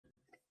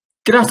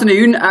Good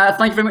afternoon.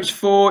 Thank you very much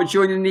for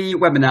joining the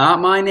webinar.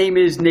 My name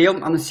is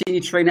Neil. I'm the Senior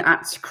Trainer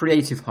at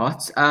Creative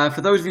Hut. For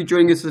those of you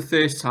joining us for the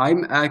first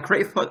time,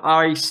 Creative Hut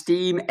are a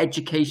STEAM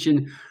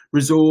education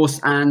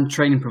resource and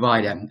training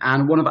provider.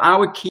 And one of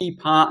our key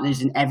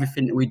partners in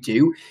everything that we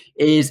do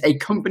is a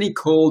company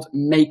called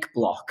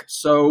Makeblock.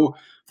 So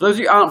for those of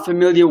you who aren't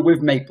familiar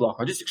with Makeblock,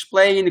 I'll just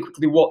explain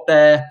quickly what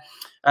they're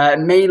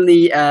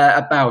mainly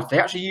about. They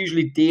actually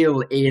usually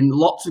deal in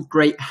lots of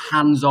great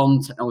hands-on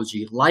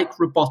technology, like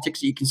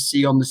robotics that you can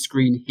see on the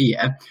screen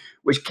here,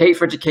 which cater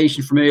for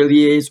education from early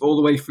years all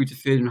the way through to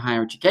further and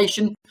higher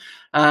education.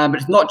 But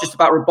it's not just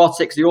about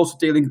robotics. They also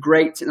deal in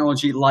great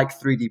technology like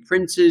 3D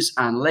printers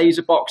and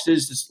laser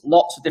boxes. There's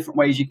lots of different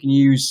ways you can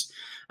use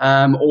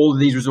all of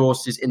these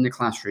resources in the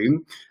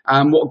classroom.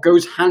 What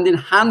goes hand in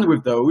hand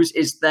with those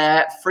is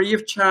their free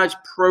of charge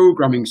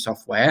programming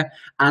software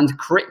and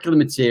curriculum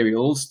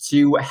materials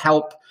to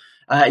help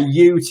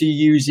you to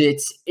use it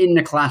in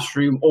the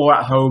classroom or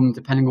at home,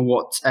 depending on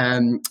what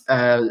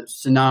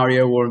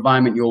scenario or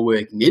environment you're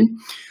working in.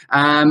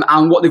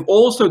 And what they've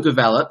also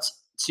developed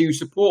to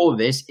support all of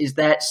this is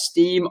their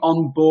STEAM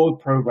on Board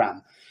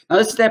program. Now,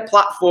 this is their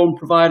platform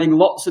providing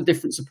lots of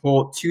different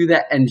support to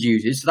their end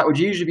users. So that would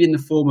usually be in the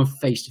form of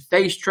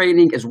face-to-face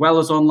training as well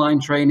as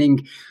online training,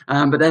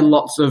 but then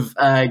lots of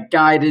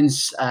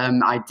guidance,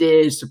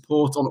 ideas,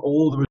 support on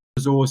all the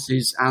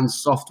resources and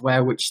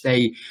software which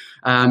they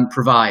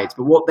provide.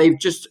 But what they've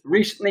just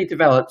recently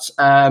developed,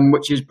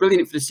 which is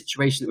brilliant for the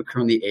situation that we're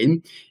currently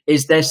in,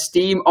 is their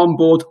STEAM on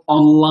Board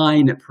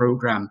online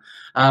program,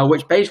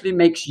 which basically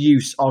makes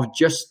use of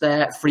just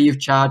their free of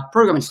charge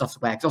programming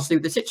software. Because obviously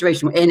with the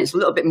situation we're in, it's a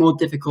little bit more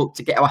difficult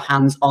to get our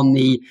hands on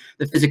the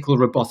physical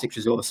robotics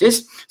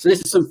resources. So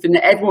this is something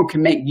that everyone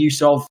can make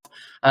use of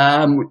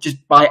just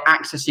by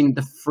accessing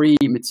the free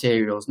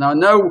materials. Now, I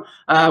know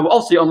we're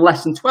obviously on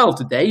lesson 12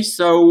 today,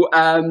 so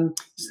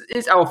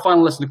this is our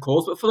final lesson, of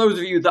course, but for those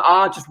of you that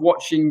are just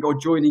watching or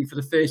joining for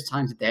the first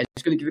time today, I'm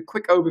just going to give a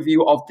quick overview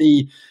of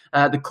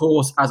the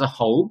course as a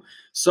whole.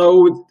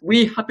 So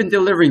we have been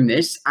delivering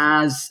this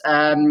as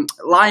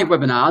live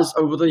webinars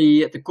over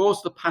the course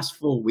of the past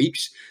 4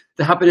 weeks.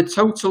 There have been a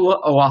total,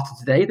 or after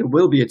today, there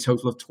will be a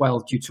total of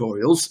 12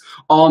 tutorials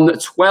on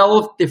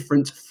 12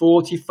 different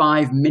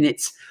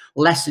 45-minute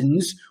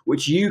lessons,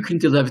 which you can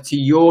deliver to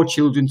your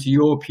children, to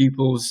your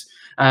pupils,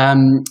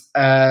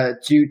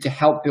 to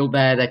help build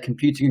their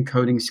computing and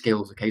coding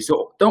skills. Okay,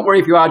 so don't worry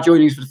if you are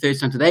joining us for the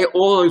first time today.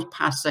 All those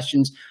past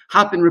sessions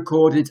have been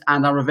recorded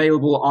and are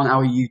available on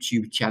our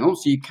YouTube channel,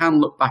 so you can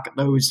look back at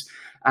those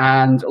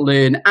and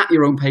learn at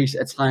your own pace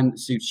at a time that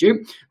suits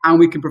you. And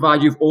we can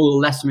provide you with all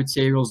the lesson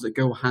materials that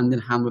go hand in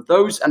hand with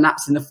those, and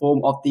that's in the form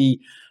of the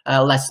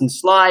lesson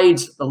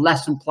slides, the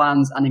lesson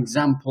plans, and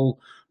example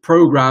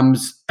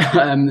programs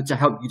to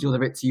help you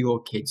deliver it to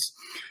your kids.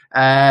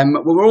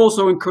 We're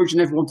also encouraging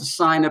everyone to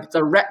sign up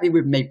directly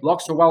with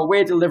Makeblock. So while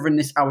we're delivering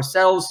this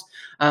ourselves,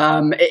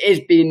 it is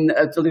being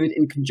delivered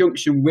in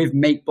conjunction with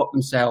Makeblock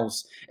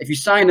themselves. If you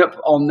sign up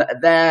on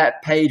their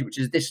page, which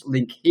is this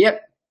link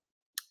here,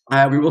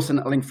 we will send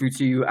that link through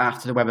to you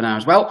after the webinar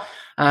as well.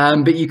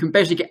 But you can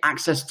basically get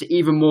access to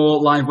even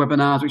more live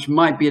webinars, which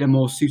might be at a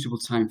more suitable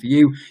time for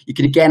you. You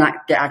can again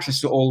get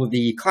access to all of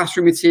the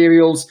classroom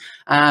materials,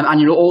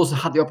 and you'll also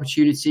have the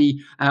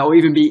opportunity or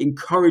even be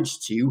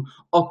encouraged to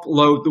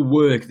upload the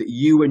work that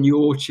you and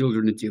your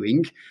children are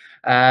doing.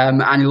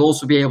 And you'll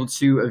also be able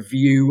to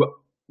view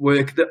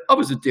work that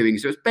others are doing.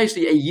 So it's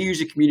basically a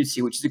user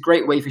community, which is a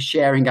great way for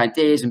sharing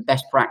ideas and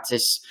best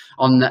practice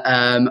on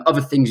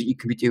other things that you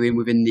can be doing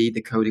within the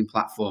coding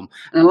platform.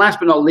 And then last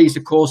but not least,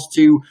 of course,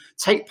 to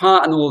take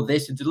part in all of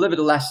this, to deliver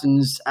the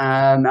lessons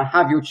and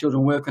have your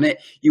children work on it,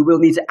 you will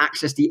need to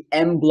access the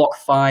Mblock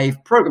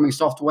 5 programming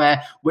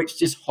software, which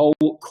this whole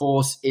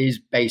course is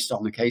based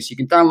on. Okay, so you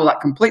can download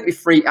that completely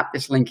free at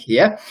this link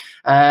here.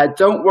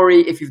 Don't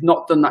worry if you've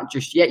not done that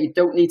just yet. You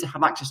don't need to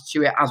have access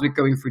to it as we're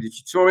going through the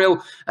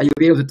tutorial. You'll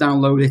be able to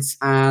download it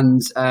and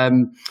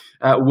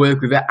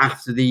work with it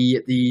after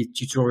the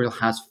tutorial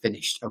has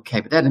finished. Okay,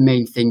 but they're the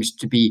main things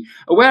to be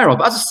aware of.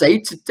 As I say,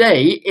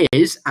 today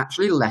is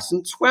actually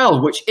lesson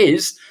 12, which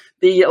is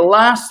the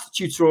last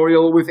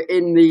tutorial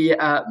within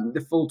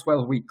the full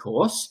 12-week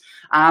course.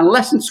 And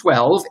lesson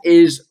 12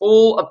 is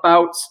all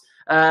about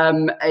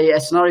a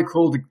scenario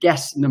called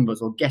guess numbers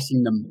or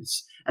guessing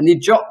numbers. And the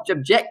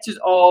objectives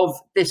of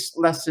this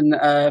lesson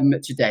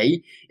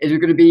today is we're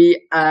going to be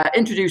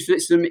introduced to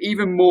some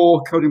even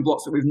more coding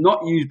blocks that we've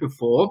not used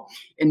before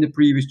in the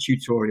previous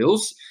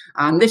tutorials.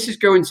 And this is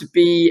going to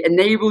be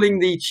enabling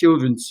the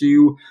children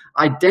to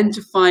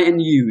identify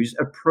and use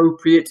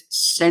appropriate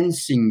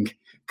sensing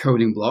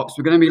coding blocks.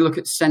 We're going to be looking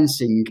at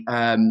sensing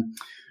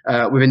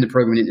within the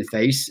programming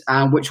interface,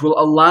 which will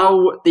allow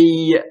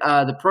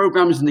the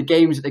programs and the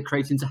games that they're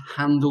creating to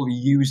handle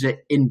user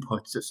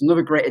input. So it's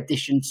another great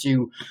addition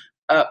to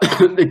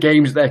the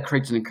games they're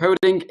creating and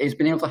coding, is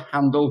being able to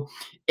handle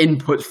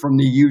input from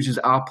the users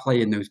that are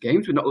playing those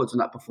games. We've not looked at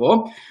that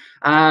before.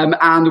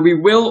 And we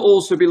will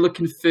also be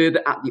looking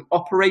further at the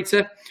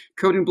operator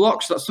coding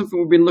blocks. That's something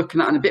we've been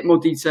looking at in a bit more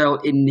detail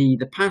in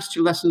the past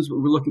 2 lessons, but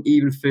we're looking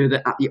even further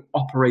at the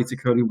operator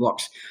coding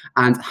blocks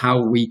and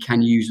how we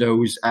can use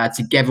those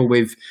together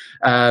with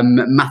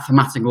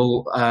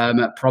mathematical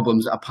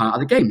problems that are part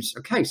of the games.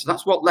 Okay, so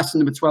that's what lesson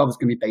number 12 is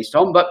going to be based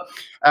on, but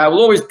we'll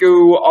always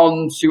go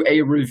on to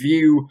a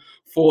review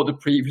for the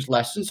previous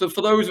lesson. So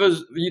for those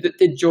of you that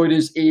did join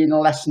us in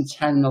lesson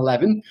 10 and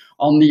 11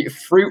 on the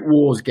Fruit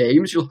Wars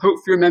games, you'll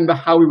hopefully remember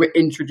how we were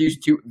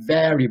introduced to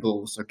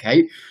variables,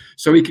 okay?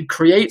 So we could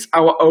create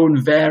our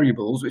own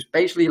variables, which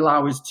basically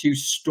allow us to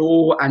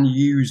store and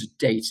use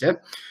data.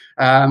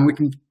 We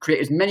can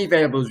create as many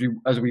variables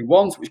as we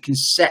want, which can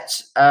set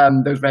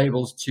those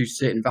variables to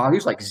certain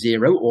values like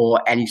 0 or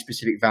any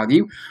specific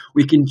value.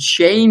 We can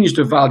change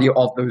the value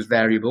of those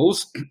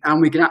variables,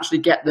 and we can actually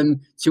get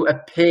them to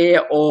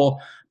appear or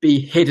be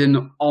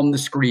hidden on the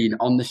screen,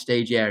 on the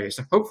stage area.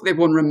 So hopefully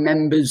everyone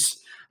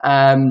remembers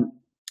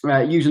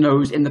using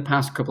those in the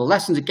past couple of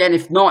lessons. Again,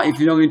 if not, if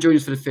you're only joining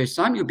us for the first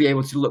time, you'll be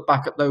able to look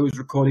back at those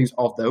recordings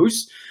of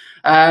those.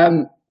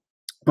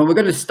 But we're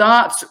going to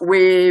start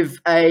with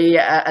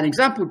an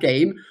example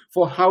game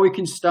for how we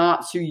can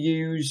start to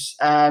use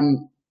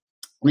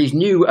these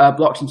new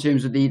blocks in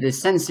terms of the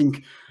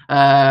sensing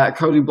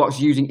coding blocks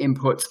using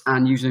inputs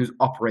and using those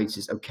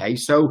operators. Okay,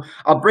 so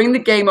I'll bring the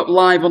game up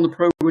live on the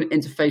program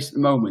interface at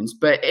the moment,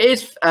 but it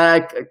is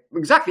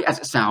exactly as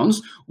it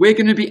sounds. We're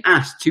going to be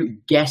asked to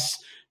guess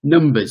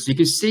numbers. So you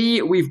can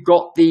see we've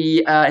got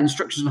the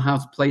instructions on how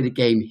to play the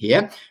game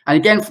here. And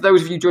again, for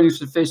those of you joining us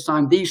for the first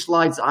time, these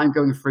slides that I'm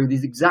going through,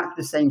 these exactly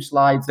the same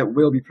slides that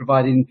we'll be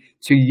providing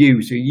to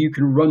you. So you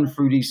can run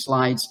through these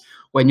slides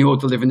when you're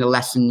delivering the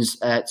lessons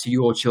to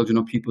your children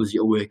or pupils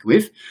you're working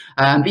with.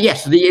 But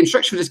yes, so the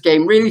instruction for this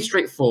game, really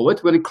straightforward.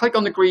 We're going to click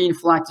on the green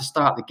flag to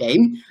start the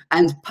game.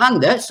 And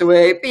Panda, so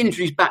we're being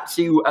introduced back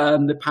to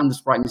the Panda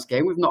sprite in this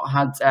game. We've not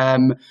had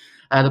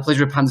the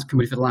pleasure of Panda's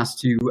company for the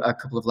last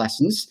couple of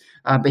lessons.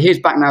 But here's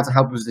back now to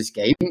help us with this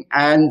game.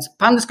 And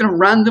Panda's going to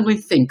randomly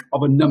think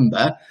of a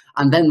number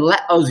and then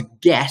let us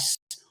guess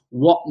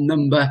what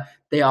number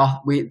they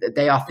are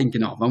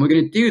thinking of. And we're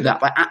going to do that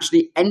by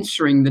actually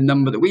entering the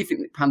number that we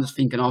think that Panda's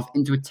thinking of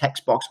into a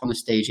text box on the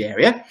stage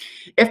area.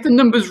 If the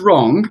number's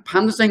wrong,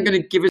 Panda's then going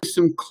to give us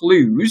some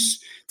clues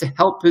to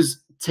help us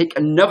take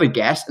another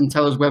guess and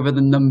tell us whether the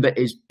number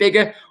is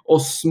bigger or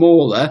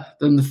smaller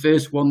than the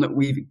first one that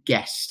we've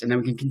guessed. And then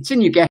we can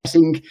continue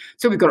guessing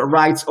till we've got it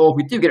right, or if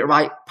we do get it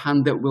right,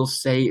 Panda will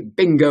say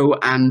bingo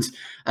and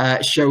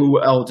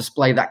show or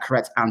display that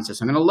correct answer.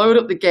 So I'm going to load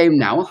up the game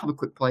now. I'll have a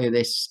quick play of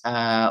this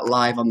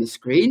live on the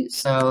screen.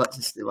 So let's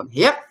just do one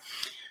here.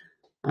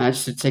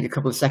 Just to take a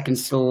couple of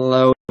seconds to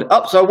load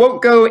up. So I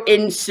won't go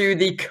into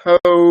the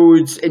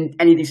codes in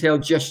any detail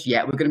just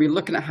yet. We're going to be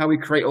looking at how we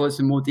create all this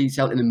in more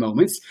detail in a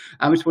moment.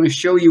 I just want to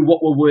show you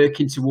what we're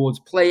working towards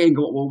playing and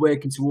what we're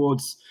working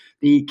towards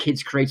the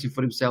kids creating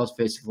for themselves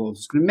first of all.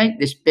 So I'm going to make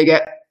this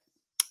bigger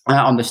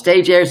on the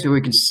stage area so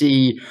we can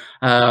see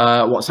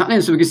what's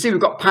happening. So we can see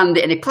we've got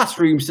Panda in a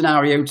classroom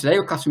scenario today,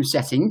 or classroom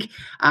setting.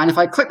 And if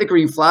I click the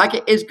green flag,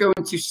 it is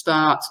going to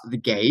start the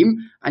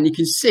game. And you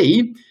can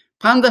see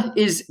Panda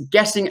is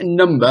guessing a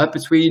number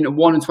between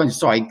 1 and 20.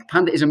 Sorry,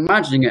 Panda is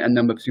imagining a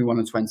number between 1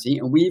 and 20,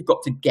 and we've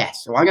got to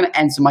guess. So I'm going to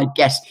enter my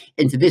guess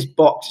into this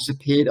box that's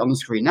appeared on the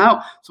screen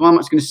now. So I'm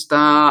just going to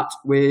start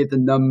with the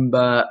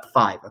number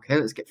 5. Okay,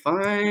 let's get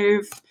 5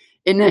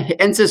 in there.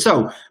 Enter.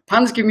 So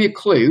Panda's giving me a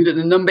clue that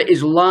the number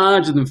is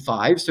larger than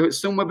 5. So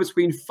it's somewhere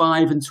between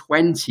 5 and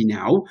 20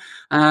 now.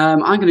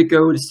 I'm going to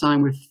go this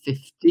time with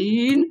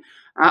 15.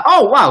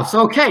 Oh, wow. So,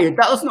 okay, that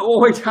doesn't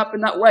always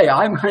happen that way.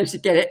 I managed to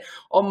get it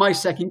on my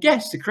second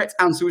guess. The correct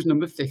answer was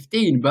number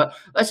 15. But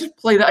let's just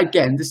play that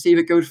again to see if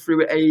it goes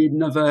through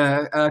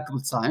another couple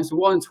of times. So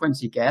 1 and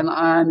 20 again.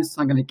 And this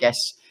time I'm going to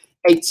guess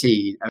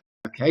 18.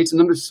 Okay, so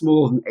number's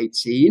smaller than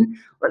 18.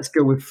 Let's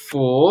go with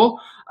 4.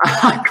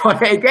 I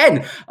got it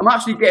again. I'm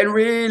actually getting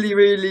really,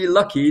 really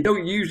lucky. You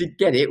don't usually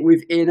get it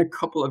within a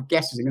couple of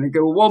guesses. I'm going to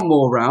go one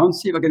more round,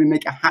 see if I'm going to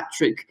make a hat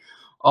trick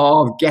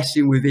of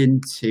guessing within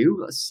 2.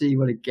 Let's see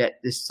what I get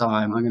this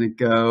time. I'm going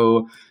to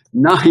go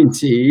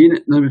 19.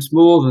 Number's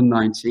more than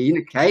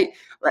 19. Okay,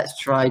 let's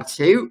try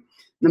 2.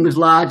 Number's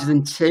larger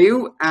than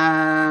 2.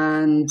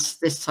 And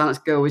this time let's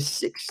go with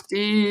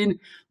 16.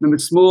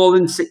 Number's smaller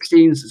than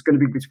 16, so it's going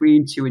to be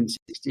between 2 and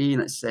 16.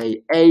 Let's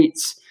say 8.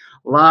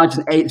 Larger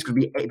than 8, it's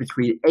going to be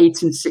between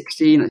 8 and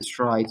 16. Let's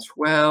try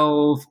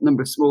 12.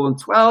 Number smaller than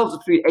 12, so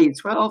between 8 and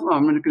 12. Oh,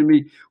 I'm going to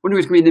be, wondering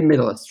what's going to be in the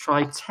middle. Let's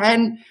try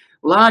 10.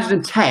 Larger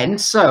than 10,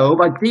 so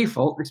by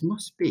default, this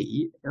must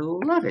be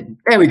 11.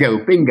 There we go,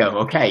 bingo,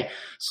 okay.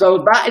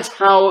 So that is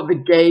how the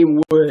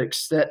game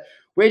works, that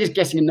we're just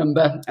guessing a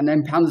number, and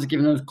then Panda's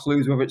giving us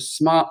clues, whether it's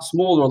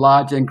smaller or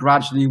larger, and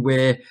gradually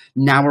we're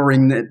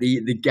narrowing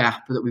the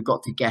gap that we've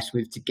got to guess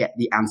with to get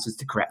the answers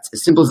to correct.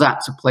 As simple as that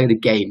to play the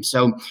game.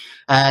 So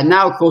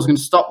now, of course, we're going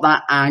to stop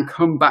that and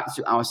come back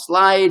to our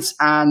slides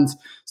and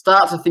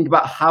start to think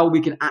about how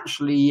we can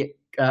actually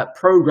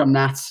program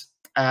that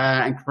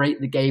and create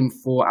the game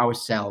for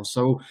ourselves.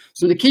 So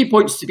some of the key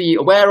points to be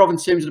aware of in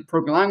terms of the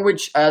programming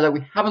language that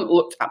we haven't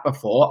looked at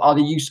before are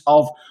the use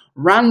of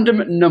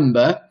random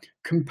number,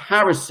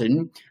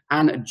 comparison,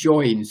 and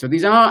join. So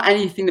these aren't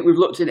anything that we've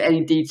looked at in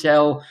any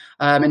detail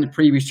in the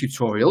previous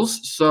tutorials.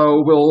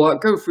 So we'll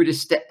go through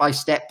this step by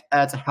step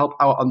to help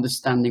our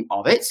understanding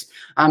of it.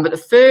 But the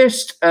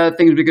first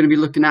things we're going to be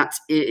looking at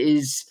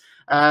is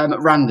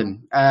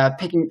random,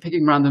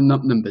 picking random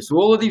numbers. So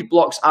all of these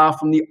blocks are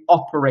from the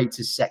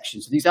operators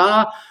section. So these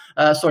are,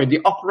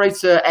 the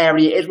operator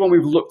area is one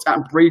we've looked at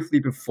briefly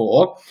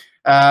before.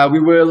 We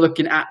were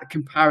looking at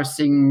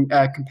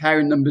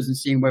comparing numbers and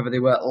seeing whether they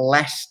were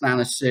less than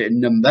a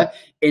certain number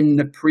in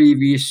the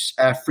previous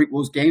Fruit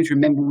Wars games.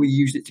 Remember, we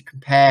used it to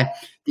compare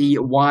the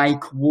Y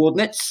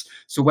coordinates,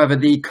 so whether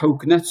the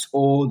coconuts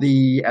or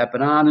the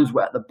bananas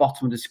were at the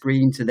bottom of the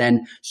screen to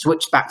then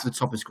switch back to the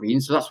top of the screen.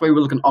 So that's why we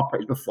were looking at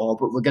operators before,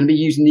 but we're going to be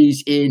using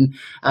these in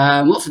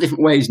lots of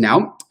different ways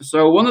now.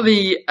 So one of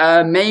the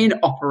main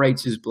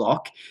operators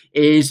block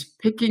is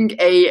picking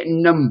a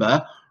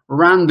number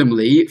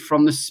randomly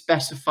from the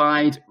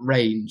specified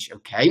range,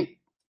 okay?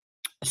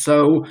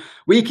 So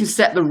we can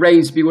set the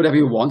range to be whatever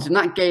you want. In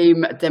that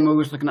game demo we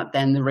were looking at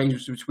then, the range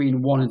was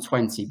between 1 and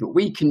 20, but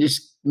we can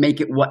just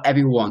make it whatever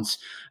you want.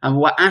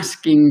 And we're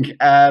asking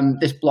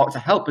this block to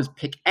help us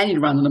pick any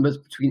random numbers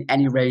between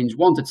any range,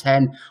 1 to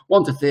 10,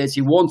 1 to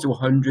 30, 1 to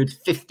 100,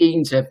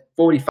 15 to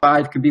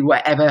 45, can be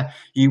whatever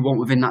you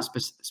want within that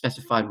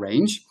specified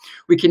range.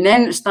 We can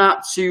then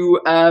start to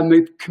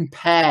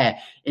compare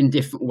in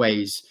different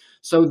ways.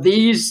 So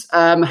these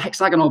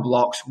hexagonal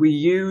blocks we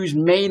use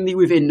mainly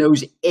within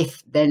those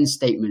if-then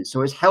statements.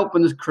 So it's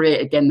helping us create,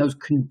 again, those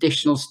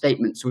conditional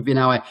statements within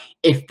our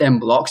if-then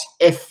blocks.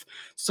 If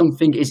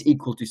something is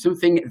equal to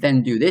something,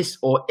 then do this.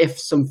 Or if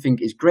something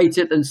is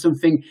greater than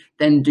something,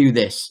 then do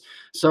this.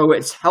 So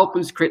it's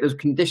helping us create those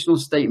conditional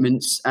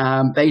statements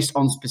based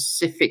on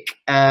specific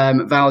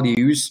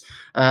values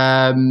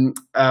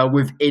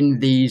within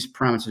these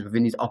parameters,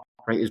 within these operators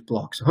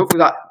block. So hopefully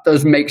that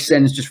does make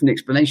sense just from the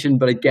explanation,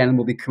 but again,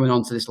 we'll be coming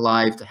on to this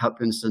live to help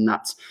you understand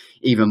that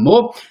even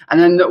more. And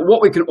then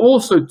what we can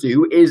also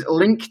do is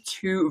link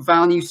two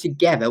values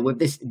together with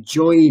this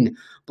join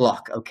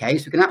block, okay?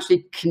 So we can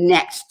actually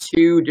connect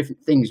two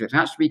different things. We can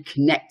actually be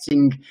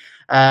connecting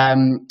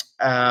one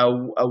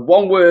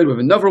word with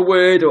another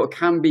word, or it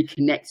can be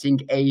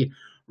connecting a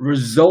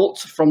result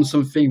from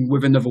something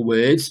with another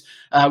word.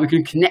 We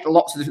can connect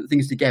lots of different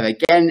things together.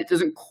 Again, it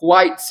doesn't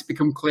quite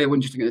become clear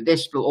when just looking at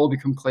this, but it'll all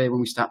become clear when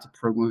we start to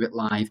program with it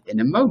live in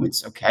a moment,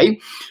 okay?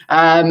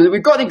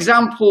 We've got an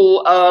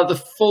example of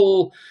the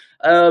full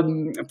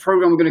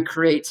program we're going to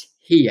create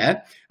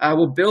here.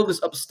 We'll build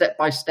this up step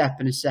by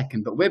step in a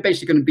second, but we're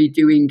basically going to be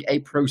doing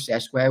a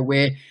process where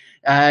we're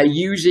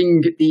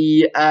using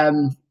the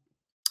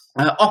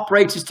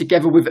operators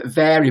together with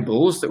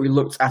variables that we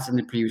looked at in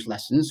the previous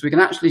lessons. So we can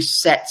actually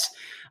set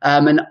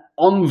an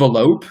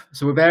envelope,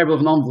 so a variable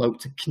of an envelope,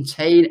 to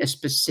contain a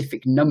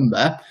specific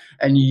number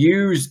and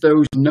use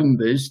those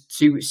numbers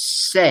to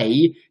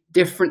say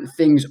different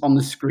things on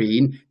the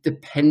screen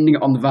depending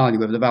on the value.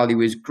 Whether the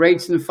value is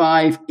greater than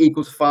 5,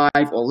 equal to 5,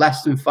 or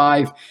less than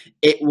 5,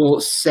 it will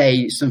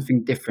say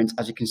something different,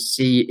 as you can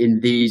see in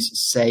these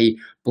say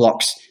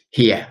blocks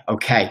here.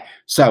 Okay,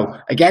 so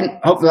again,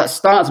 hopefully that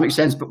starts to make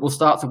sense, but we'll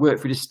start to work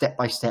through this step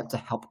by step to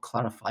help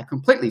clarify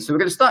completely. So we're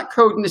going to start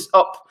coding this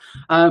up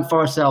for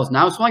ourselves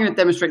now. So I'm going to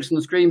demonstrate this on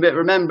the screen, but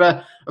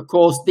remember, of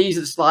course, these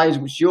are the slides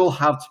which you'll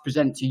have to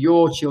present to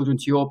your children,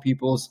 to your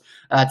pupils,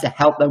 to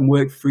help them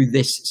work through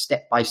this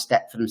step by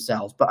step for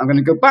themselves. But I'm going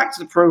to go back to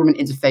the programming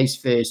interface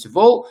first of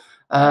all.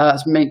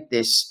 Let's make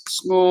this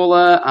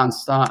smaller and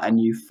start a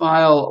new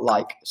file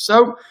like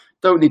so.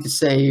 Don't need to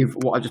save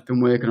what I've just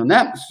been working on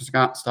there. Let's just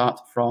start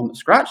from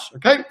scratch,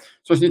 okay?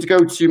 So I just need to go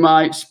to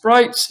my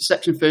sprites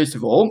section first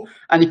of all,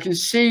 and you can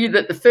see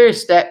that the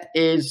first step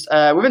is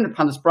within the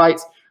Panda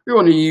sprites, we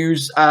want to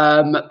use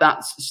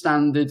that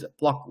standard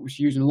block which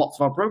we use in lots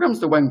of our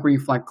programs, the when green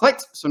flag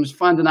clicked. So I'm just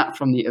finding that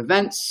from the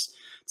events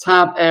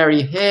tab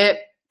area here,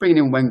 bringing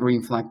in when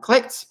green flag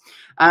clicked.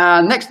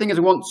 Next thing I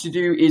want to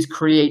do is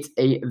create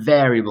a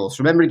variable.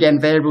 So remember again,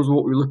 variables are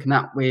what we're looking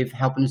at with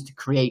helping us to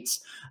create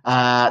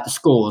the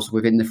scores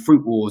within the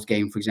Fruit Wars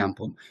game, for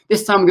example.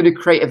 This time I'm going to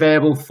create a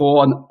variable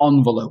for an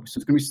envelope. So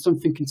it's going to be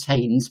something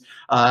contained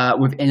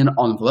within an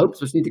envelope.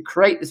 So I just need to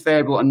create this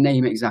variable and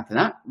name it exactly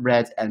that,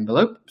 red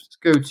envelope. Let's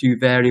go to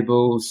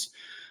variables,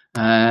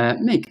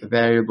 make a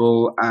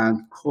variable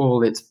and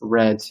call it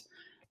red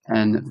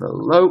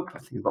envelope. I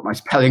think I've got my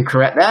spelling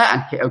correct there,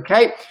 and hit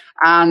OK.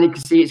 And you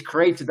can see it's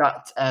created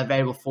that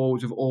variable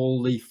forward with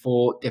all the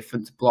 4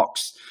 different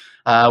blocks,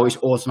 which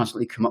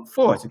automatically come up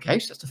for it. Okay,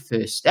 so that's the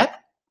first step.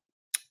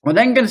 We're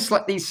then going to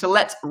select the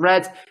select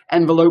red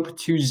envelope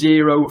to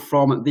 0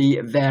 from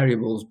the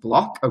variables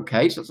block.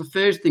 Okay, so that's the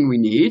first thing we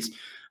need.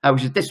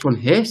 Which is this one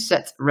here,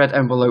 set red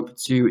envelope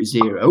to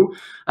 0.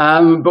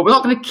 But we're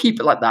not going to keep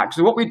it like that.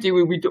 So what we do,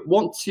 we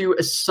want to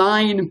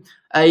assign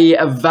a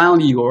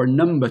value or a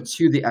number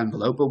to the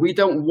envelope, but we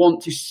don't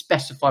want to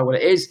specify what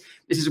it is.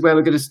 This is where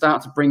we're going to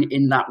start to bring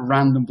in that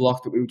random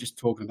block that we were just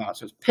talking about.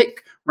 So it's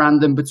pick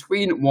random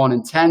between 1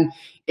 and 10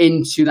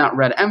 into that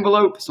red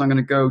envelope. So I'm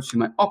going to go to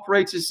my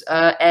operators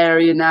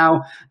area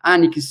now,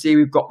 and you can see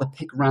we've got the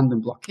pick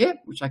random block here,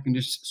 which I can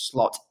just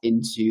slot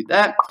into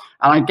there.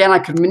 And again, I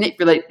can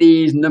manipulate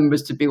these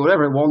numbers to be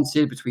whatever I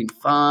wanted, between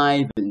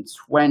 5 and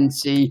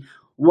 20,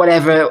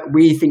 whatever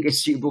we think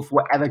is suitable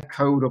for whatever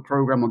code or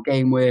program or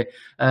game we're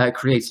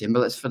creating.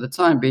 But let's, for the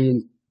time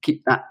being,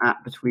 keep that at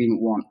between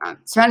 1 and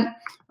 10.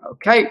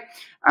 Okay,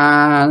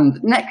 and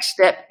next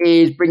step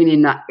is bringing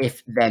in that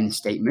if-then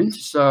statement.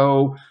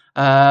 So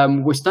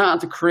we're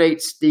starting to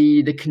create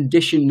the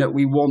condition that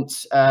we want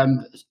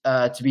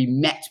to be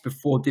met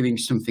before doing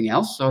something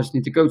else. So I just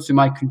need to go to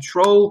my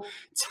control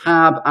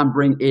tab and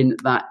bring in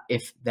that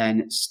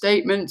if-then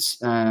statement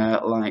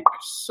like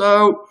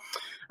so.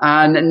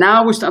 And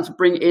now we're starting to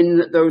bring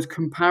in those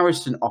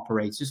comparison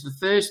operators. The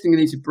first thing we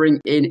need to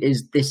bring in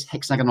is this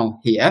hexagonal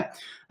here,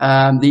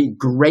 the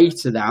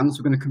greater than.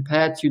 So we're going to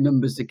compare two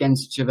numbers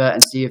against each other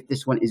and see if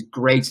this one is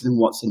greater than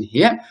what's in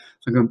here.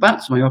 So I'm going back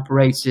to my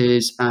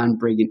operators and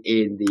bringing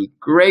in the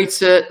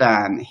greater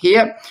than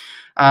here.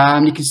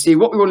 You can see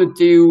what we want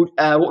to do,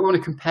 what we want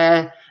to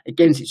compare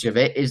against each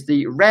other is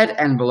the red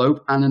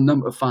envelope and the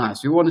number 5.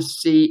 So we want to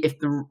see if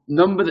the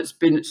number that's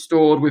been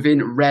stored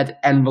within red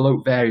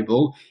envelope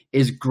variable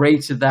is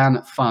greater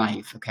than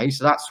 5. Okay,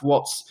 so that's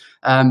what's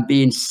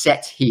being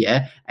set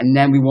here, and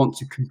then we want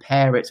to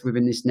compare it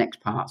within this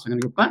next part. So I'm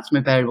going to go back to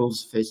my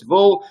variables first of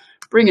all,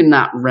 bring in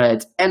that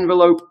red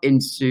envelope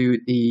into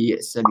the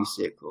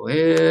semicircle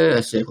here,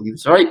 circle even,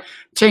 sorry,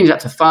 change that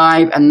to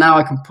 5, and now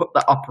I can put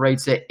that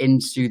operator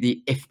into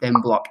the if-then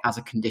block as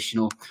a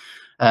conditional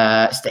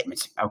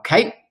statement.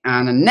 Okay,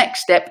 and the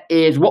next step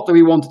is what do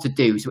we want it to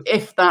do? So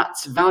if that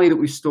value that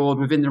we've stored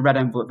within the red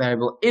envelope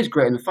variable is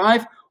greater than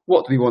 5,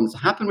 what do we want it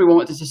to happen? We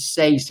want it to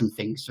say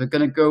something. So we're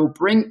going to go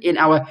bring in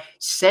our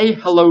say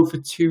hello for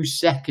 2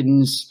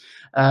 seconds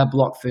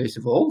block first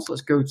of all. So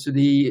let's go to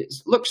the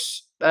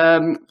looks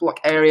block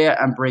area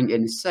and bring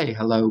in say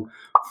hello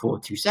for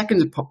 2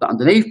 seconds and pop that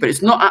underneath, but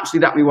it's not actually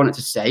that we want it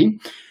to say.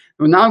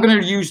 We're now going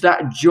to use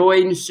that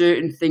join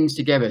certain things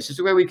together. So this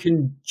is where we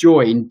can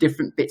join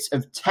different bits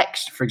of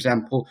text, for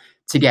example,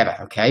 together.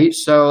 Okay,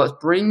 so let's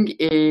bring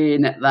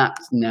in that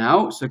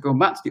now. So going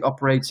back to the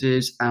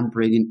operators and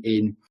bringing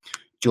in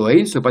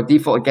join. So by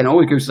default, again,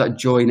 always goes to that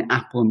join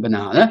apple and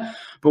banana.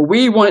 But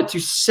we want it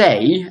to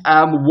say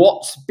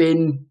what's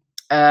been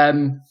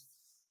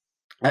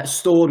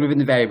stored within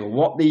the variable,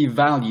 what the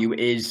value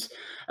is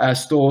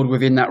stored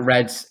within that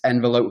red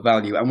envelope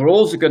value. And we're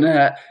also going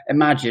to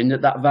imagine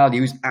that that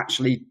value is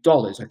actually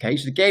dollars. Okay,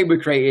 so the game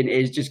we're creating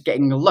is just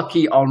getting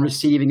lucky on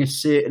receiving a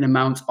certain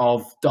amount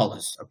of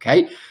dollars.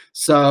 Okay,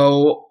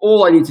 so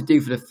all I need to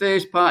do for the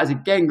first part is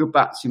again go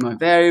back to my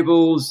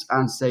variables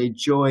and say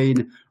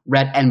join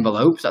red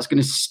envelope. So that's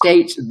going to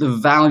state the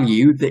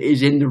value that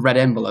is in the red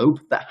envelope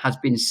that has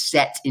been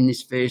set in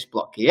this first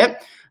block here.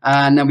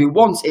 And then we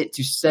want it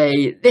to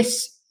say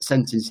this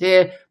sentence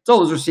here,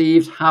 dollars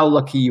received, how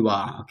lucky you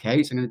are.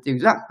 Okay, so I'm going to do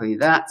exactly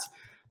that.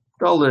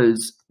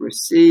 Dollars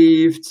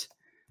received,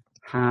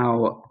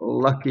 how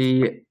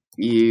lucky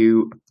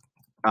you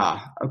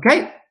are.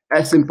 Okay,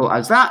 as simple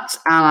as that.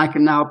 And I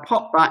can now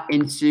pop that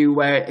into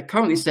where it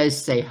currently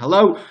says say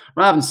hello.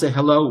 Rather than say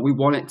hello, we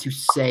want it to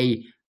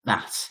say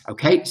that.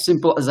 Okay,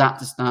 simple as that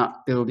to start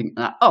building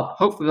that up.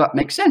 Hopefully that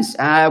makes sense.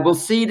 We'll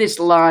see this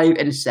live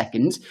in a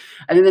second.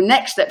 And then the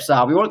next steps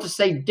are we want it to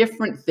say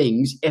different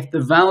things if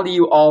the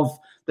value of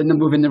the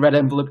number within the red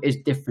envelope is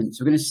different.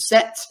 So we're going to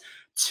set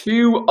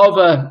 2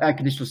 other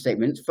conditional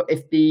statements for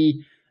if the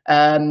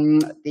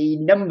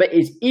number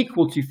is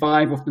equal to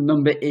 5 or if the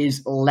number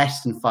is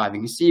less than 5. You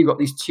can see you've got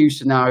these 2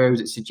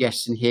 scenarios it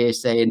suggests in here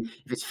saying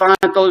if it's $5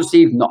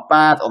 received, not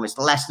bad, or if it's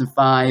less than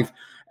 $5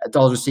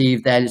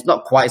 received, then it's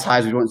not quite as high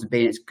as we want it to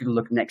be, and it's good to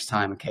look next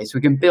time. Okay, so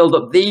we can build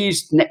up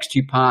these next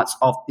 2 parts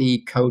of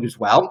the code as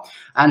well.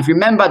 And if you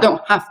remember, I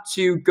don't have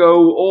to go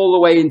all the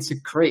way into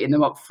creating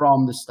them up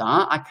from the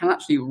start. I can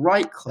actually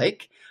right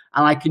click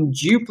and I can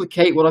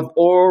duplicate what I've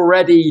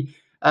already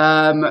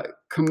done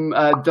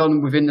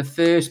within the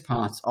first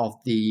part of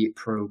the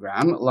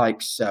program,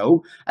 like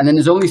so. And then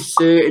there's only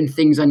certain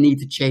things I need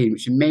to change,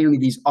 which are mainly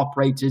these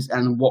operators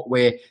and what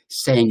we're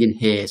saying in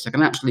here. So I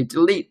can actually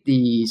delete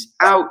these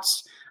out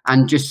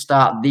and just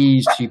start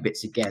these 2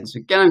 bits again. So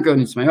again, I'm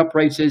going into my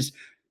operators.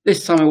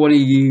 This time I want to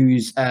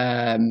use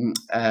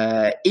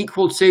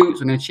equal to. So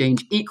I'm going to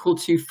change equal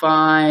to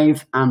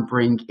 5 and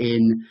bring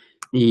in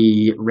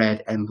the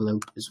red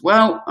envelope as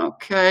well.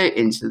 Okay,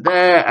 into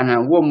there. And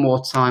then one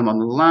more time on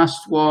the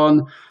last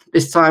one.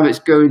 This time it's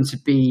going to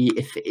be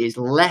if it is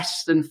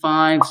less than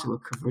 5. So we'll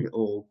cover it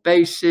all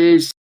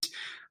bases.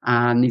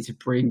 and need to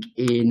bring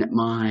in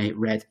my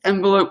red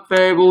envelope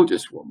variable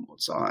just one more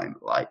time,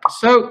 like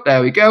so.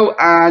 There we go.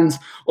 And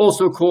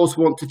also, of course,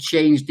 want to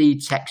change the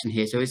text in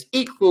here. So it's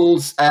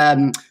equals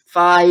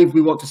 5.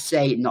 We want to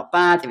say not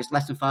bad. If it's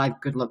less than 5,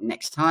 good luck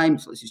next time.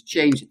 So let's just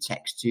change the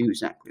text to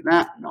exactly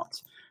that,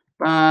 not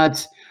bad.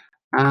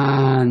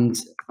 And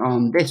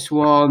on this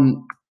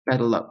one,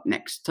 better luck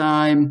next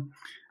time.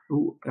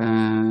 Ooh,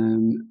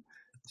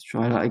 let's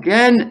try that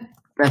again.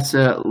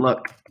 Better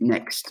luck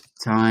next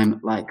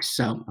time, like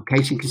so.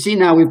 Okay, so you can see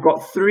now we've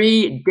got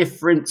 3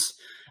 different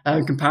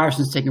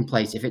comparisons taking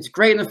place. If it's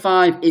greater than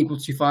 5, equal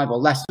to 5, or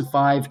less than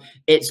 5,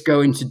 it's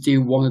going to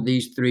do one of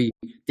these 3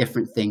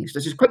 different things.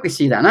 Let's just quickly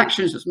see that in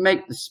action. So let's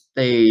make the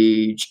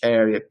stage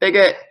area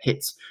bigger,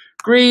 hit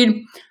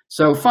green.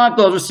 So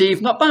 $5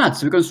 received, not bad.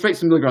 So we're going straight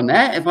to the middle ground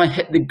there. If I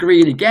hit the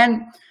green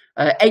again,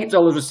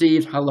 $8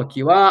 received, how lucky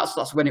you are. So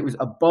that's when it was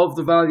above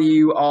the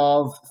value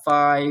of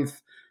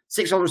 5.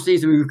 $6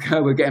 received,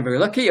 we're getting very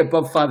lucky.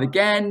 Above 5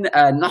 again.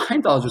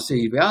 $9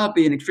 received, we are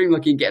being extremely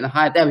lucky and getting a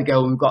higher. There we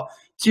go. We've got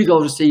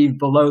 $2 received,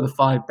 below the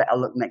 5. Better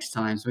luck next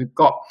time. So we've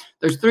got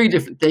those 3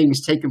 different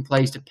things taking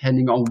place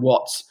depending on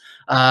what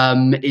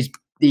is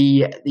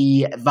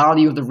the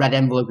value of the red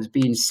envelope is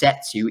being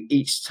set to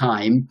each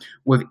time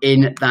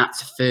within that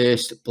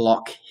first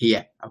block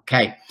here.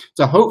 Okay,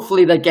 so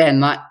hopefully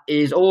again that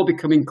is all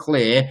becoming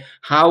clear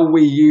how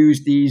we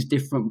use these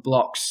different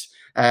blocks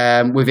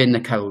within the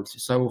code.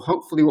 So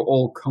hopefully we're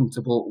all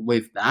comfortable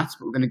with that.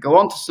 But we're going to go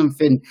on to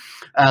something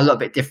a little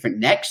bit different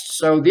next.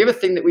 So the other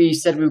thing that we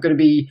said we were going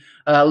to be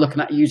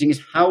looking at using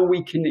is how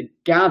we can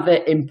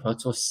gather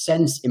input or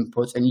sense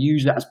input and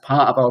use that as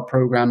part of our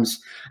programs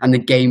and the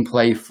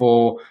gameplay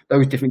for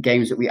those different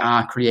games that we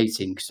are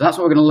creating. So that's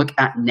what we're going to look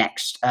at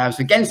next. So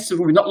again,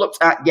 something we've not looked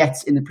at yet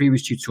in the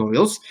previous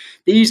tutorials.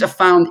 These are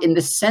found in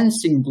the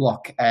sensing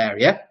block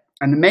area.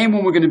 And the main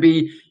one we're going to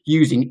be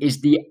using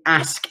is the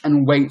ask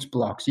and wait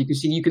block. So you can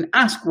see you can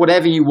ask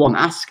whatever you want,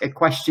 ask a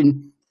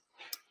question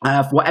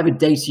for whatever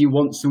data you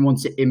want someone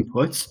to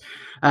input.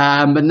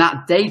 And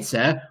that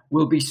data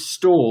will be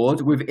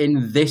stored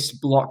within this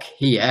block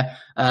here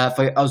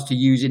for us to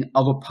use in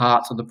other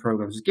parts of the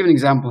program. So give an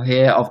example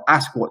here of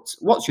ask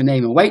what's your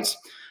name and wait,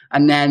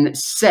 and then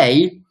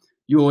say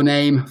your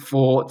name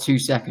for 2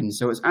 seconds.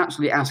 So it's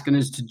actually asking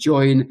us to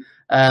join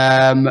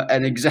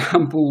an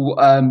example,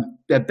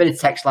 a bit of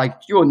text like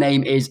your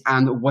name is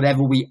and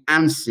whatever we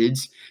answered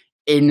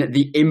in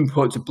the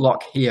input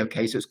block here.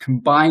 Okay, so it's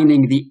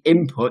combining the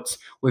input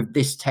with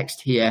this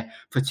text here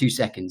for 2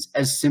 seconds.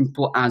 As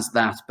simple as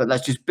that. But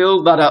let's just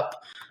build that up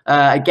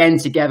again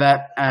together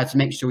to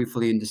make sure we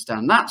fully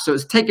understand that. So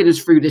it's taking us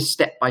through this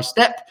step by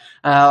step.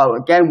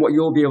 Again, what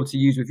you'll be able to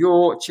use with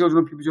your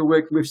children, people you're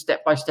working with,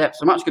 step by step.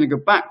 So I'm actually going to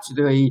go back to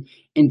the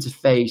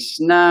interface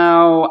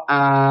now,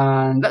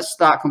 and let's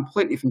start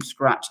completely from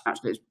scratch.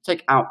 Actually, let's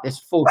take out this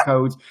full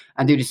code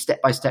and do this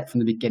step by step from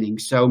the beginning.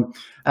 So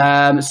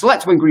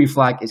select when green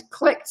flag is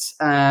clicked,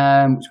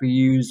 which we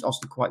use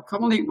also quite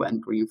commonly when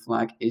green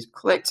flag is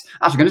clicked.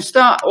 Actually, going to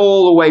start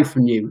all the way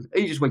from new.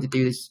 Easiest way to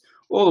do this,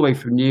 all the way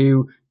from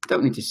new.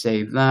 Don't need to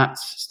save that.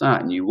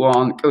 Start a new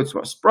one. Go to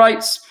our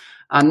sprites,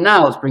 and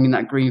now let's bring in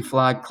that green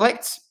flag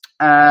clicked.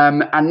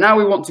 And now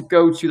we want to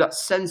go to that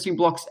sensing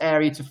blocks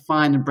area to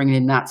find and bring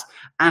in that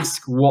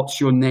ask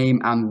what's your name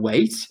and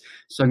wait.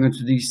 So I'm going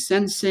to do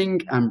sensing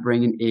and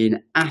bringing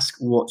in ask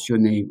what's your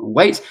name and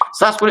wait.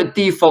 So that's what it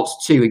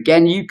defaults to.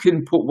 Again, you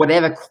can put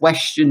whatever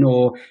question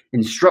or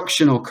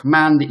instruction or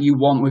command that you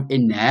want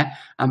within there.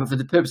 But for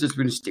the purposes,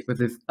 we're going to stick with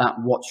that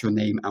what's your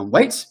name and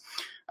wait.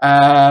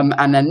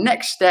 And then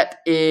next step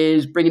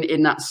is bringing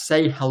in that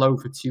say hello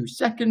for 2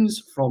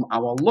 seconds from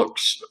our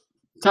looks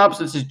tab.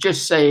 So this is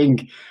just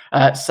saying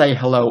say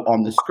hello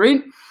on the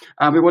screen.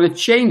 We want to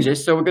change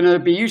this, so we're going to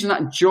be using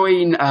that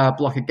join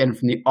block again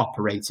from the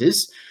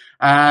operators,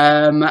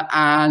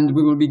 and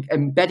we will be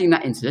embedding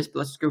that into this.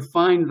 But let's go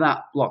find that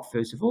block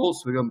first of all.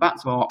 So we're going back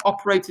to our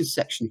operators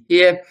section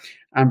here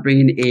and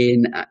bringing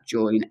in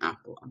join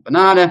apple and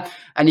banana,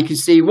 and you can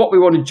see what we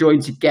want to join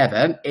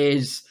together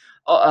is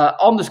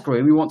on the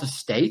screen. We want to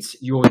state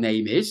your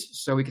name is,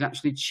 so we can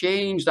actually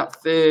change that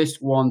first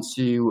one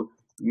to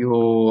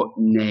your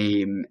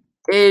name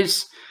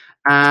is,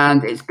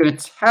 and it's going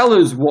to tell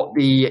us what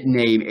the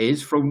name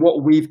is from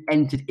what we've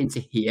entered into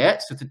here.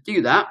 So to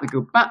do that, we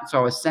go back to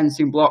our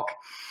sensing block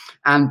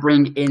and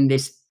bring in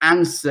this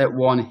answer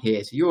one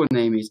here. So your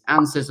name is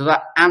answer. So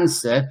that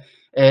answer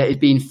is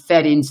being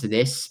fed into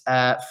this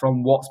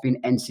from what's been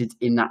entered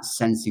in that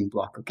sensing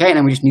block. Okay, and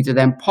then we just need to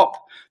then pop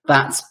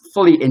that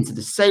fully into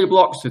the say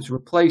block. So to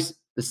replace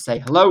the say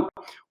hello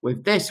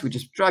with this, we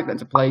just drag that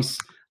into place,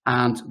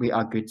 and we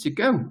are good to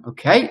go.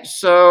 Okay,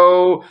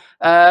 so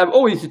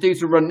all we need to do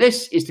to run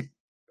this is to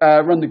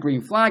run the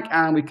green flag,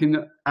 and we can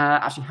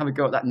actually have a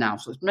go at that now.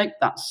 So let's make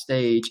that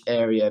stage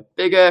area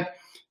bigger,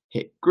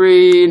 hit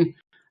green.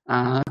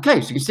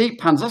 Okay, so you can see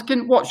Pan's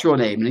asking, what's your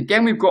name? And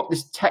again, we've got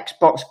this text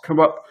box come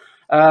up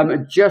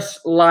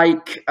just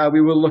like we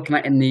were looking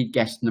at in the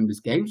guest numbers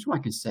game. So I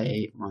can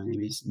say, my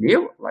name is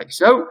Neil, like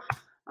so,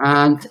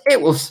 and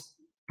it will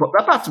put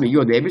that back to me.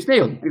 Your name is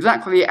Neil,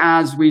 exactly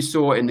as we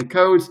saw in the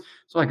code.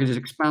 So I can just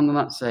expand on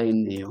that, say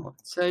Neil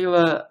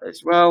Taylor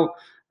as well.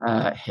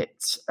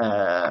 Hit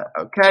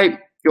OK.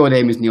 Your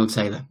name is Neil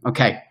Taylor.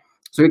 OK.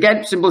 So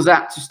again, simple as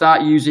that to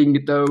start using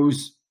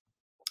those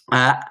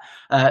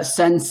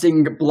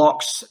sensing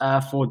blocks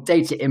for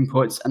data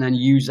inputs, and then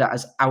use that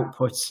as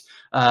outputs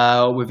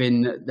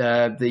within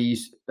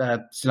these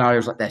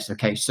scenarios like this.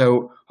 Okay,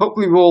 so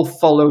hopefully we've all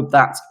followed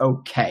that.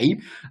 Okay,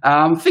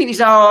 I think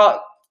these are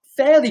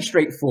fairly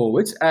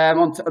straightforward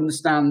to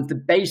understand the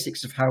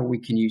basics of how we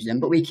can use them,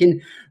 but we can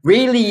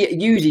really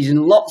use these in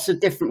lots of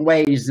different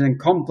ways and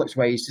complex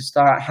ways to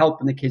start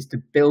helping the kids to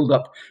build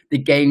up the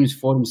games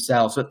for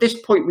themselves. So at this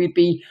point, we'd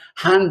be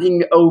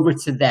handing over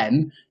to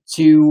them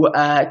to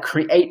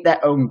create their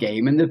own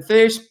game. And the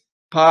first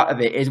part of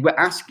it is we're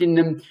asking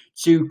them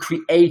to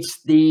create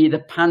the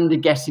panda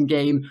guessing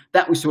game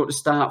that we saw at the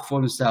start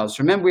for themselves.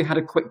 So remember, we had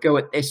a quick go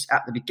at this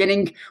at the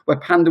beginning, where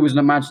panda was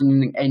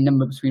imagining a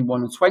number between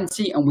 1 and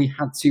 20, and we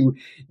had to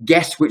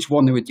guess which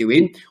one they were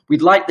doing.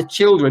 We'd like the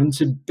children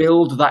to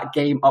build that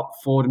game up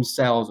for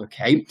themselves.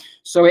 Okay,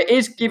 so it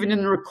is giving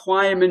them the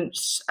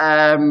requirements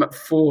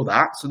for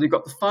that. So they've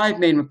got the 5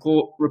 main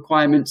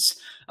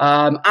requirements,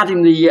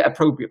 adding the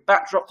appropriate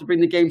backdrop to bring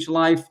the game to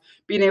life,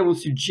 being able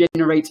to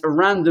generate a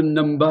random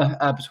number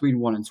between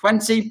 1 and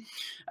 20,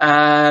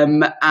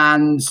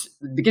 and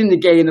beginning the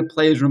game, the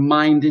player is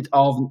reminded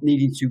of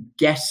needing to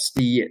guess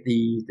the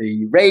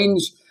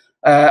range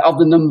of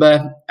the number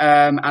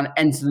and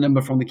enter the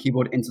number from the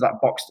keyboard into that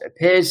box that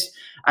appears.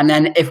 And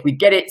then if we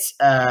get it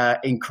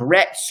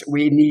incorrect,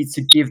 we need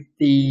to give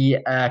the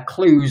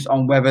clues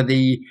on whether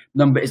the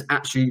number is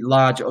actually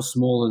larger or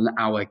smaller than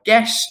our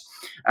guess.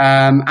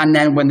 And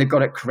then when they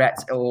got it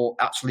correct, it will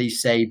actually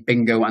say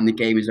bingo and the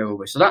game is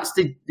over. So that's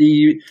the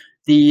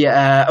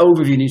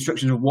overview and the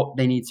instructions of what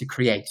they need to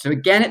create. So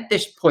again, at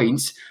this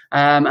point,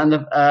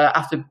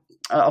 after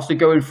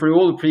going through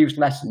all the previous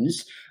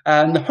lessons,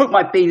 the hope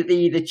might be that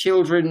the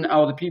children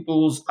or the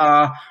pupils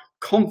are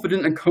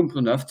confident and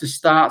comfortable enough to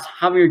start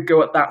having a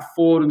go at that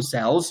for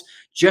themselves,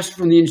 just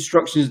from the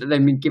instructions that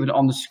they've been given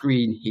on the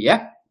screen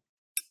here.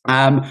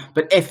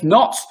 But if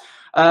not,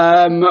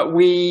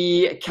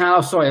 we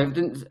can, sorry, I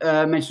didn't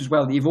mention as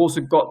well that you've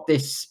also got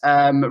this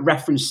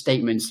reference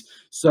statement.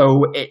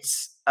 So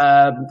it's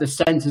the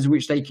sentence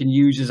which they can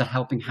use as a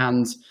helping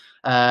hand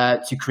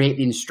to create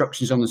the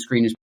instructions on the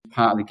screen as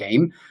part of the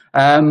game.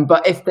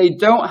 But if they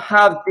don't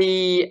have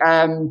the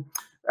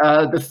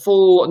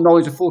full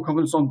knowledge, the full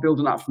confidence on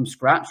building that from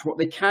scratch, what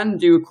they can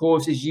do, of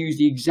course, is use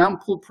the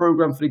example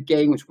program for the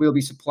game, which we'll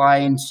be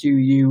supplying to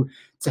you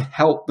to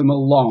help them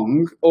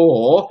along,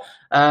 or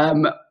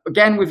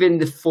again, within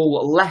the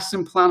full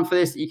lesson plan for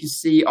this that you can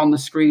see on the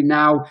screen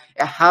now,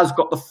 it has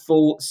got the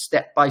full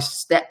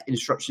step-by-step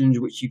instructions,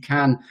 which you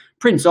can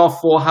print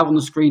off or have on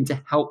the screen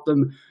to help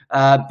them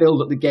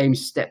build up the game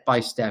step by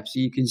step. So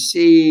you can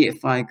see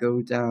if I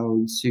go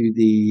down to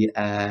the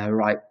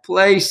right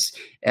place,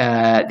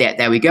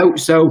 there we go.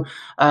 So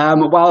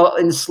while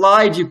in the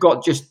slide, you've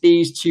got just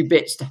these 2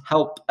 bits to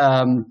help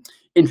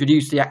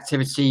introduce the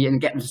activity and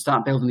get them to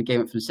start building the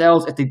game up for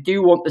themselves. If they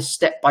do want the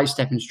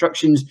step-by-step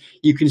instructions,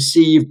 you can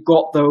see you've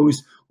got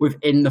those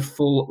within the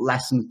full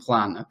lesson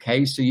plan.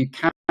 Okay, so you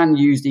can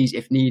use these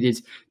if needed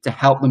to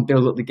help them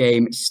build up the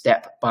game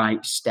step by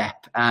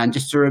step. And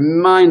just a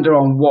reminder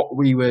on what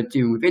we were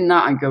doing within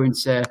that, I'm going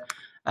to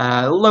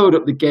load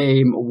up the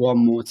game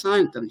one more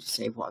time. Let me just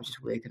save what I was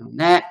just working on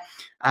there.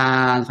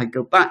 And if I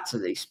go back to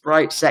the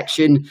sprite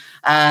section,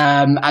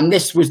 and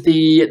this was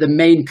the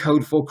main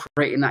code for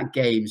creating that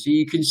game. So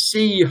you can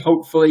see,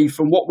 hopefully,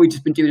 from what we've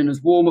just been doing as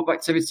warm-up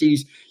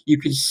activities, you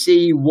can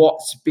see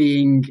what's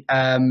being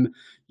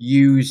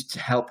used to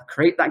help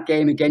create that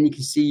game. Again, you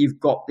can see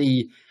you've got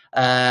the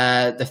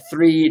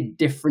 3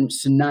 different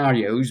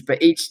scenarios,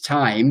 but each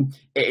time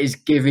it is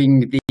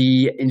giving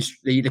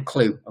the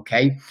clue.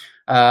 Okay.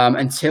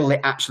 Until it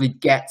actually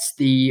gets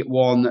the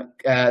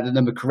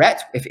number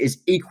correct. If it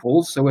is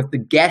equal, so if the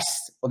guess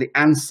or the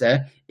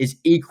answer is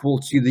equal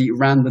to the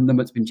random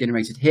number that's been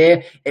generated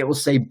here, it will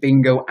say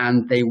bingo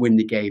and they win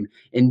the game.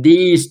 In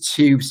these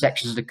 2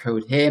 sections of the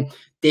code here,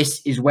 this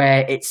is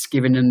where it's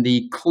given them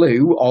the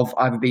clue of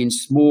either being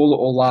smaller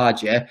or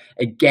larger,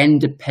 again,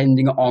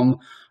 depending on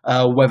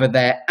whether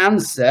their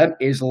answer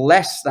is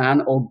less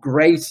than or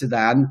greater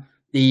than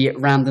the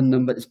random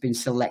number that's been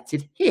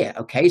selected here.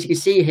 Okay, so you can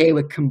see here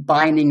we're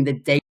combining the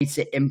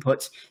data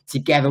input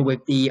together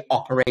with the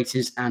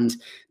operators and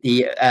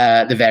the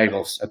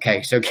variables.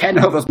 Okay, so again,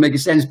 I hope that's making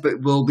sense, but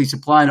we'll be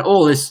supplying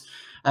all this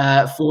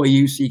for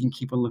you so you can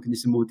keep on looking at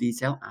this in more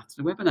detail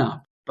after the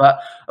webinar. But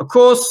of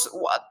course,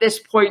 at this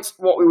point,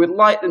 what we would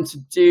like them to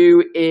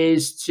do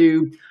is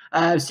to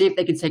see if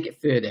they can take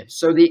it further.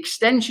 So the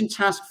extension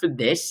task for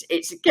this,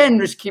 it's again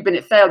just keeping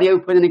it fairly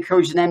open and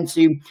encouraging them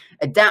to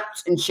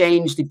adapt and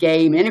change the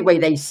game in any way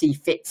they see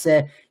fit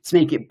to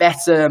make it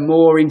better,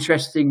 more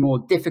interesting, more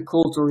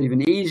difficult, or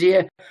even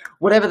easier.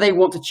 Whatever they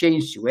want to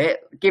change to it,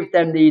 give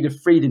them the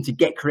freedom to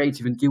get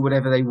creative and do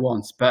whatever they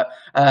want. But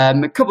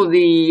a couple of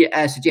the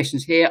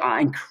suggestions here are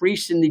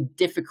increasing the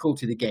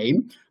difficulty of the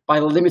game by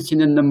limiting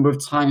the number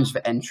of times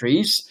for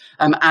entries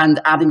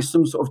and adding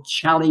some sort of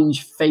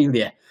challenge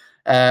failure.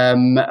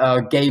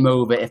 Game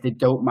over if they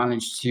don't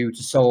manage to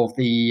solve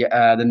the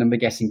number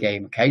guessing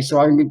game. Okay, so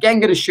I'm again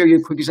going to show you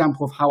a quick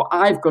example of how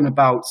I've gone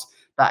about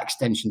that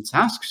extension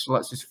task. So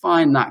let's just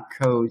find that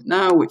code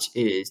now, which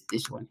is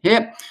this one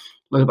here.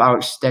 Look at our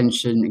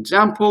extension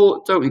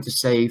example. Don't need to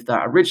save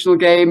that original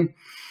game.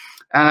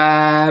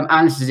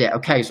 And this is it.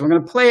 Okay, so I'm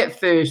going to play it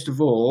first of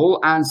all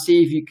and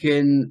see if you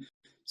can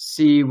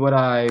see what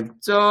I've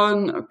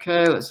done.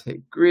 Okay, let's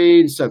hit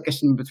green. So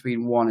guessing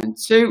between 1 and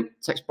 2.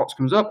 Text box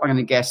comes up. I'm going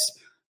to guess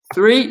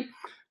 3.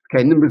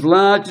 Okay, numbers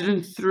larger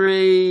than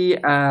 3.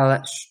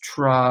 Let's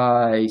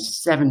try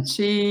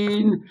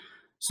 17.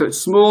 So it's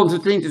small, so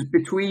things is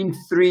between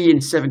 3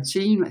 and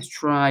 17. Let's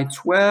try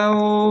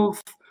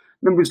 12.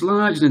 Numbers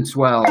larger than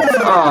 12.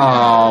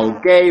 Oh,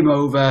 game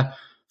over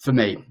for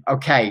me.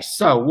 Okay,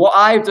 so what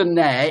I've done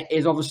there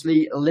is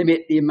obviously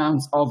limit the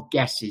amount of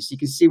guesses. You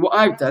can see what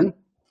I've done.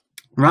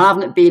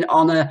 Rather than it being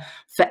on a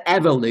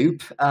forever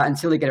loop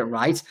until they get it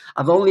right,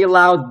 I've only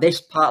allowed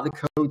this part of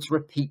the code to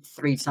repeat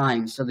 3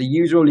 times. So the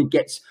user only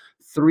gets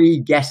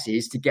 3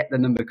 guesses to get the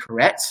number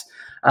correct.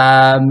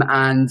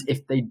 And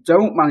if they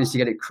don't manage to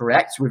get it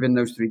correct within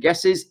those 3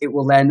 guesses, it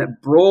will then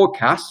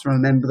broadcast.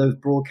 Remember those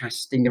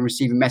broadcasting and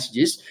receiving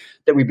messages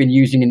that we've been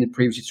using in the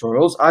previous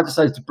tutorials. I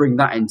decided to bring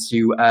that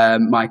into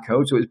my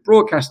code. So it's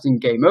broadcasting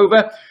game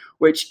over,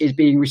 which is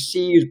being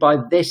received by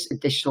this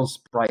additional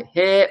sprite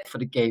here for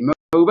the game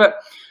over.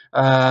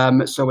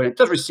 So when it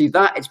does receive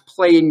that, it's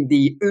playing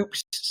the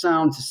oops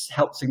sound to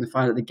help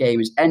signify that the game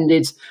has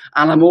ended.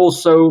 And I'm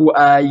also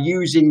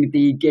using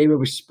the game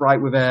over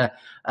sprite with a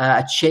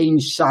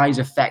change size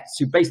effect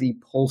to basically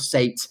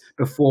pulsate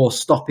before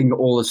stopping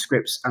all the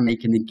scripts and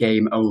making the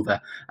game over.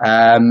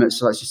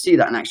 So let's just see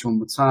that in action one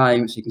more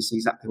time so you can see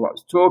exactly what I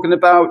was talking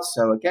about.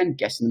 So again,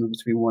 guessing the number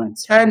between 1 and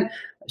 10.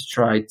 Let's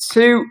try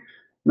 2.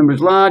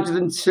 Numbers larger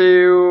than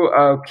 2.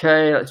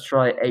 Okay, let's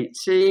try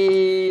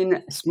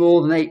 18.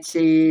 Smaller than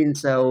 18.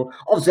 So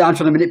obviously I'm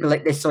trying to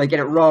manipulate this so I get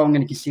it wrong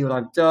and you can see what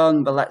I've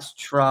done. But let's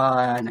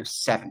try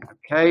 7.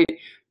 Okay,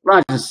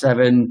 larger than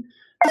 7.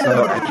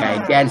 So okay,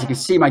 again, so you can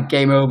see my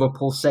game over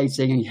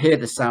pulsating and you hear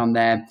the sound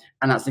there,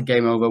 and that's the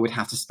game over. We'd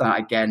have to start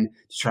again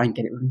to try and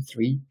get it within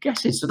 3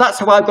 guesses. So that's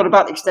how I've got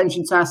about the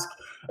extension task.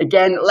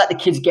 Again, let the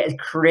kids get as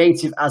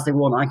creative as they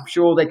want. I'm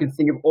sure they can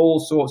think of all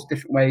sorts of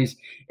different ways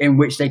in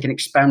which they can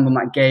expand on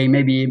that game,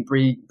 maybe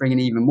bringing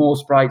even more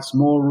sprites,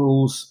 more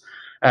rules,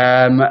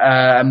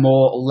 and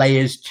more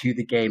layers to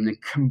the game, and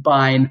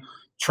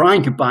try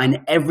and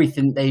combine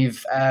everything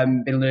they've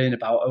been learning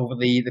about over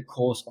the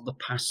course of the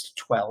past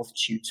 12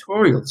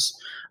 tutorials.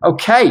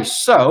 Okay,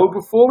 so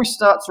before we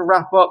start to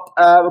wrap up,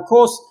 of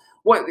course,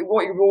 what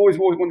you've always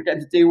wanted to get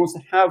them to do was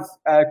to have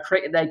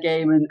created their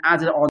game and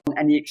added on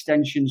any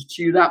extensions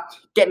to that,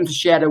 get them to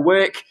share their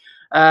work.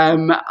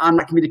 And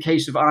that can be the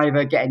case of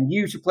either getting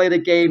you to play the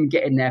game,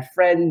 getting their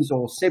friends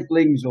or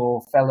siblings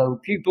or fellow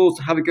pupils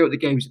to have a go at the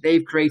games that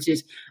they've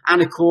created,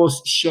 and of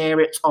course share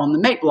it on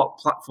the Makeblock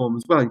platform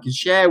as well. You can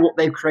share what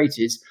they've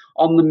created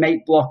on the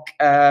Makeblock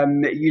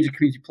user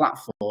community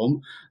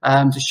platform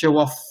to show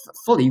off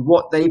fully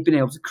what they've been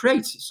able to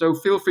create. So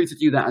feel free to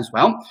do that as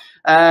well.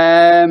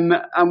 And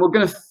we're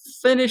going to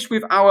finish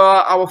with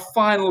our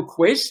final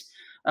quiz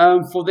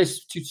for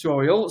this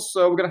tutorial.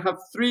 So we're going to have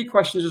 3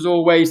 questions as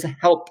always to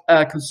help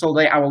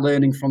consolidate our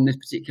learning from this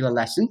particular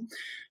lesson.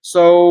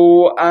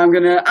 So I'm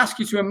going to ask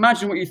you to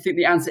imagine what you think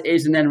the answer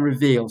is and then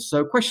reveal.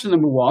 So question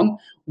number 1,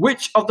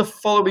 which of the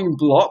following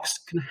blocks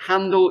can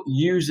handle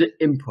user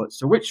input?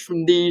 So which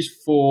from these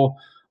 4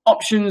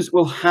 options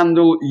will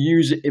handle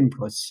user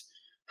inputs?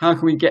 How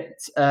can we get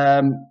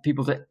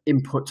people to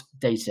input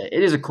data?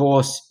 It is, of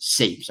course,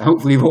 C. So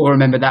hopefully you've all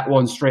remembered that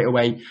one straight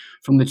away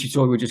from the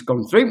tutorial we've just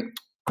gone through.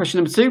 Question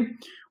number 2,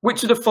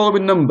 which of the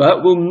following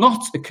number will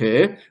not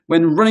occur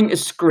when running a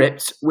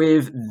script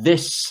with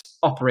this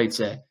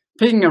operator?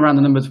 Picking around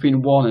the numbers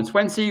between 1 and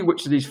 20,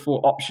 which of these 4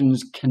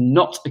 options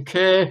cannot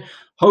occur?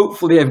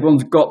 Hopefully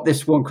everyone's got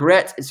this one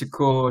correct. It's, of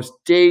course,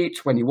 D,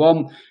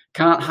 21.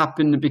 Can't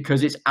happen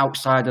because it's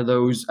outside of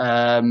those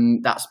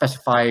that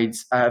specified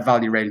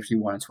value range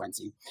between 1 and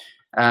 20.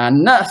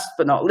 And last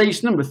but not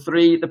least, number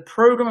 3, the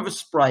program of a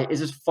sprite is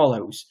as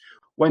follows.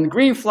 When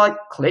green flag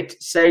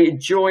clicked, say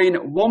join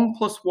 1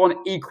 + 1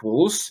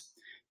 equals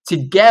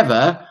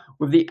together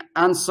with the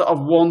answer of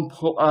 1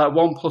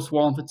 +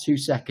 1 for 2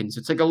 seconds.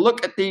 So take a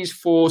look at these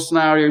 4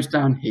 scenarios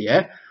down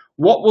here.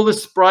 What will the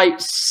sprite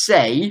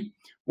say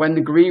when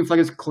the green flag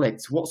is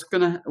clicked? What's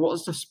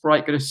the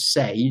sprite gonna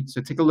say?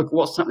 So take a look at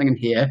what's happening in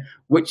here.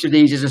 Which of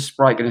these is a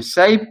sprite gonna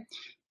say?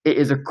 It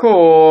is, of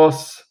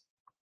course,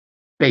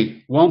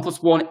 B, 1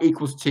 plus 1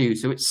 equals 2.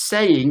 So it's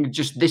saying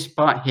just this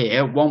part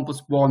here, 1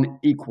 plus 1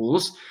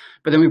 equals,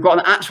 but then we've got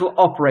an actual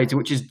operator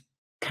which is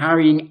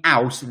carrying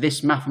out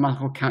this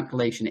mathematical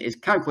calculation. It is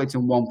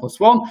calculating 1 plus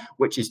 1,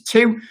 which is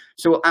 2.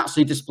 So we'll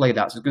actually display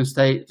that. So it's going to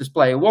say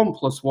display 1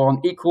 plus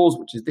 1 equals,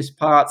 which is this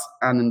part,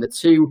 and then the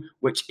 2,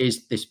 which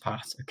is this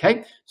part.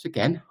 Okay, so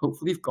again,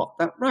 hopefully you've got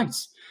that right.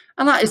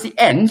 And that is the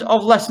end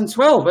of lesson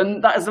 12,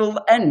 and that is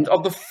the end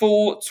of the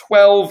full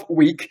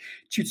 12-week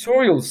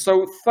tutorials.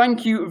 So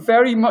thank you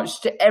very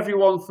much to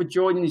everyone for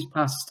joining these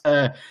past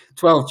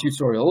 12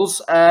 tutorials.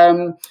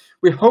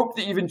 We hope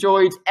that you've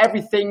enjoyed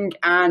everything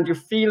and you're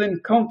feeling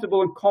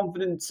comfortable and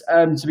confident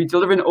to be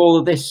delivering all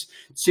of this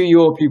to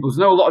your pupils.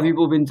 I know a lot of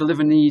people have been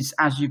delivering these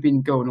as you've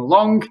been going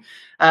along,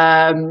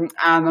 and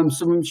I'm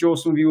sure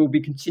some of you will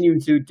be continuing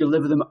to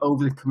deliver them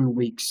over the coming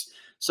weeks.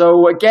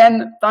 So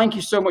again, thank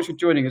you so much for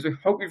joining us. We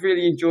hope you've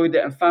really enjoyed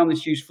it and found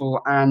this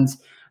useful, and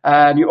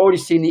you've already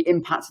seen the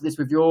impact of this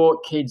with your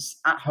kids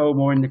at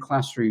home or in the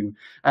classroom.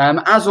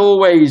 As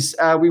always,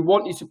 we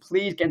want you to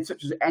please get in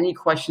touch with any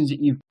questions that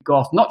you've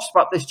got, not just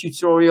about this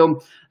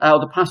tutorial or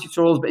the past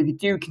tutorials, but if you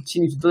do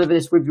continue to deliver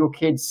this with your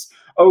kids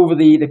over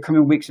the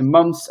coming weeks and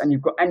months, and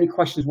you've got any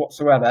questions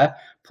whatsoever,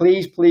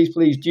 please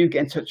do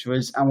get in touch with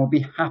us and we'll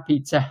be happy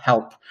to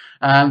help.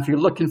 If you're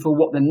looking for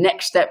what the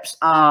next steps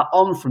are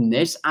on from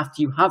this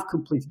after you have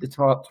completed the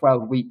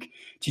 12-week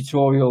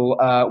tutorial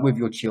with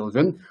your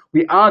children,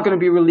 we are going to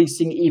be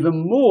releasing even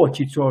more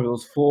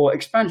tutorials for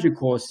expansion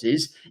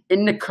courses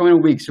in the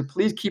coming weeks. So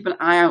please keep an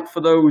eye out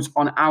for those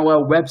on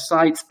our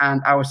website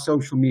and our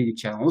social media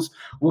channels.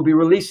 We'll be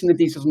releasing the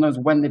details on those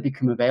when they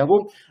become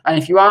available.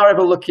 And if you are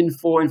ever looking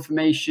for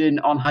information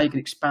on how you can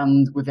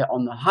expand with it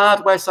on the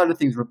hardware side of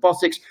things,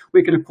 robotics,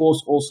 we can of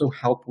course also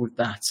help with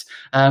that.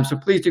 So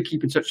please do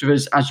keep in touch with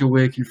us as you're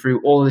working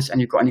through all of this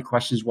and you've got any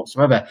questions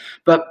whatsoever.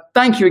 But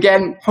thank you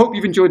again. Hope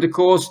you've enjoyed the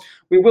course.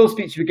 We will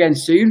speak to you again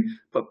soon,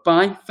 but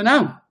bye for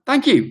now.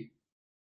 Thank you.